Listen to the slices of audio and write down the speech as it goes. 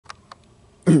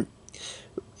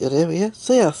Yeah, there we are.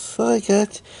 So yeah, so I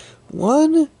got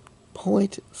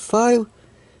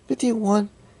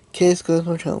 1.551K scores on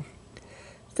my channel.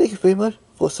 Thank you very much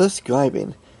for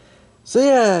subscribing. So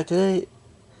yeah, today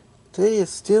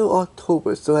is still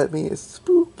October, so that means it's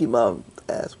spooky month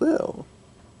as well.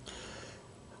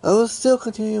 I will still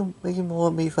continue making more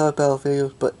Me5 Battle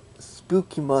videos, but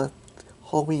spooky month,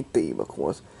 Halloween theme, of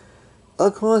course.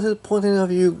 Of course, it's important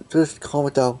of you to just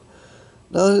comment down.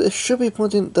 Now, it should be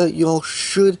important that you all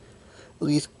should at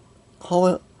least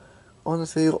comment on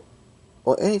this video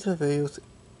or any of the videos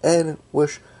and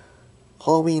which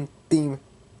Halloween theme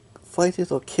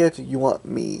fighters or characters you want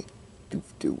me to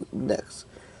do next.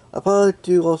 I'll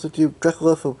probably also do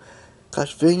Dracula from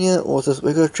Castlevania or just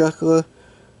regular Dracula.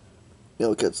 You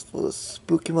know, because for the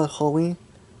spooky month Halloween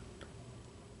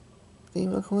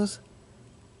theme, of course.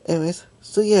 Anyways,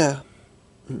 so yeah.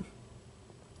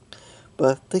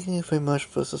 But thank you very much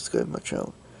for subscribing to my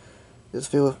channel. This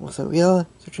video was a Reala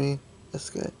The Nightmaren.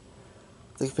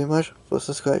 Thank you very much for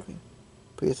subscribing.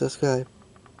 Please subscribe.